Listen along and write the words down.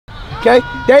okay?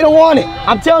 They don't want it.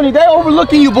 I'm telling you, they're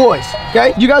overlooking you boys,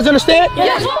 okay? You guys understand?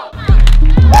 Yes.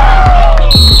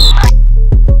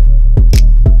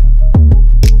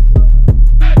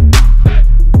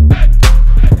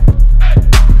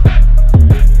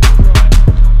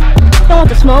 Don't want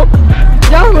the smoke.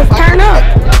 Y'all, let's turn up.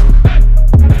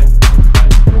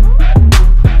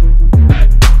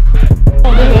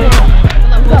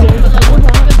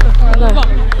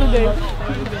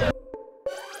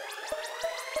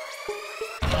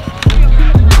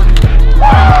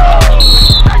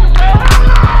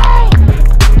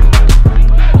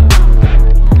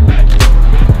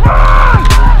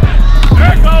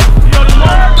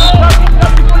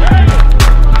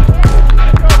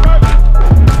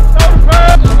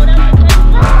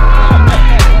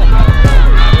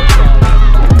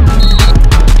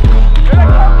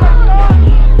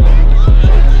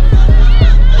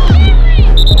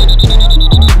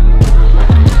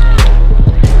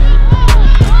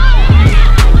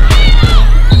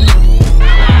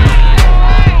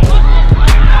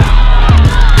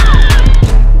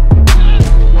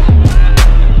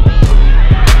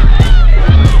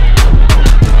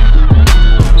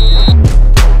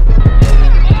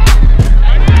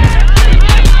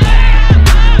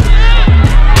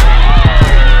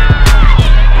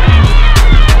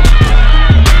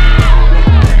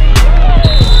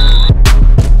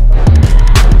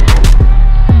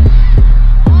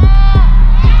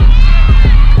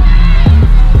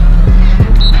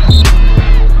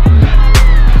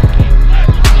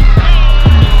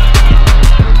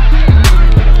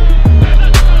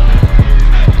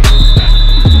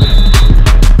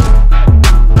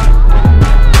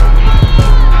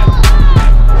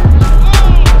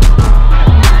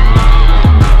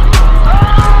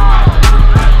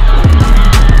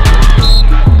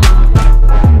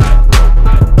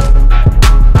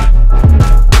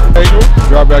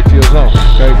 Drop back to your zone,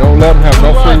 okay? Don't let them have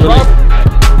no free release.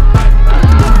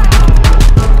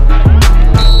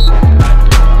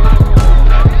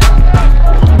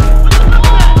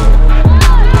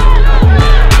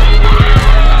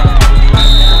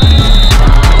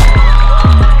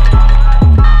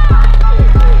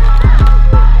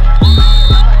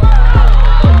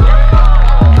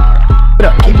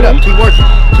 Keep it up, keep working,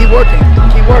 keep working,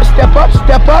 keep working.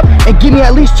 Step up, and give me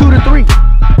at least 2 to 3.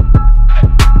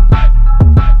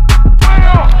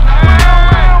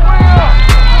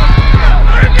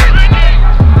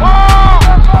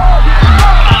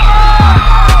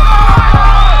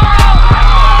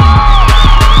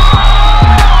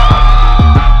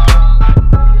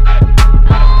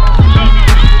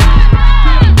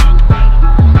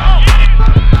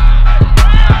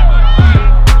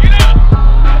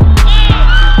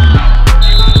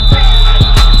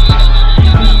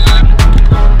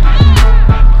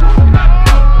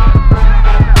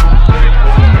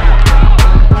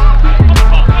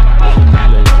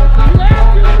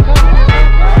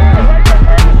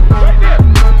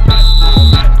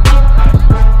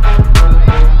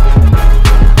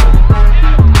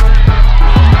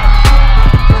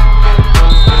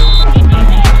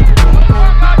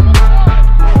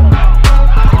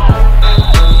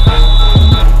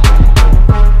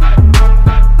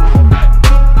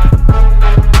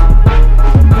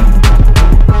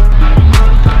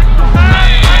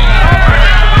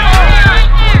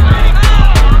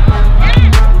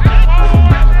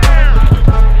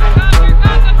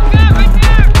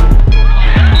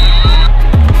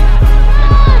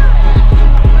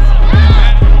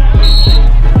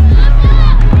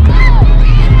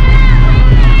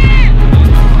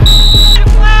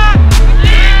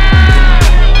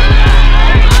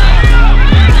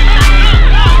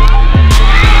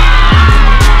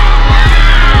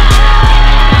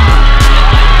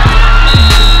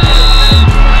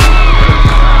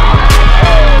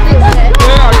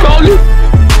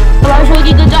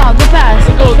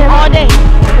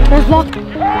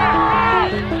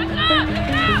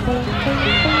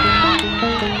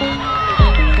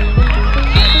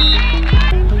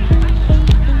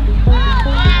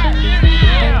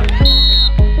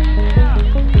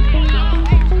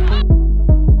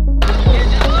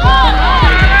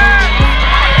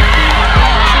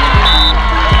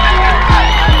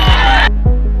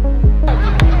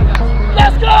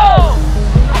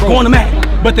 On the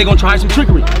mat, but they're gonna try some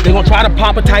trickery. They're gonna try to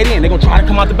pop a tight end. They're gonna try to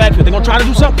come out the backfield. They're gonna try to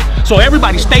do something. So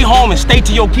everybody stay home and stay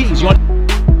to your keys. Come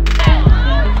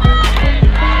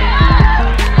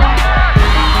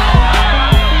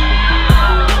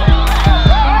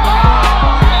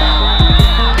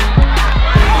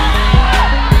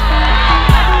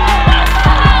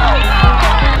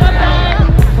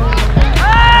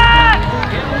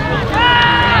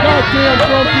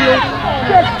on,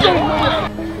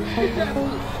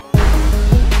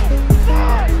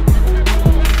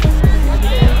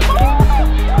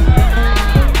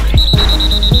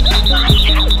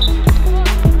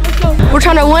 We're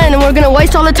trying to win and we're gonna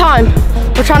waste all the time.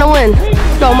 We're trying to win.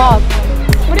 Let's go, Mob.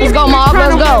 Let's go, Mob.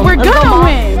 Let's go. We're gonna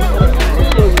win.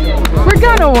 We're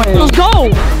gonna win. Let's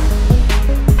go.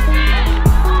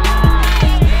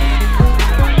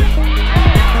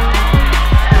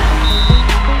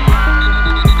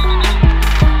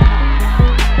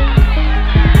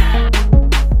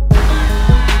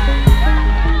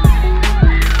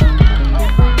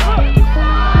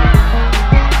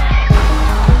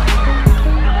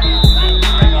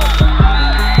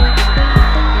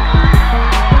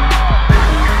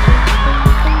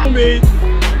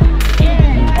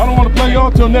 I don't want to play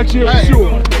y'all till next year for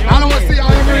sure. I don't want to see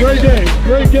y'all ever again.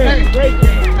 Great game, great game, great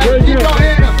game. Great Keep game. your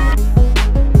hand up.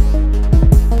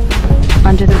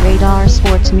 Under the Radar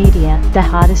Sports Media, the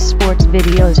hottest sports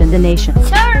videos in the nation.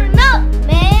 Turn.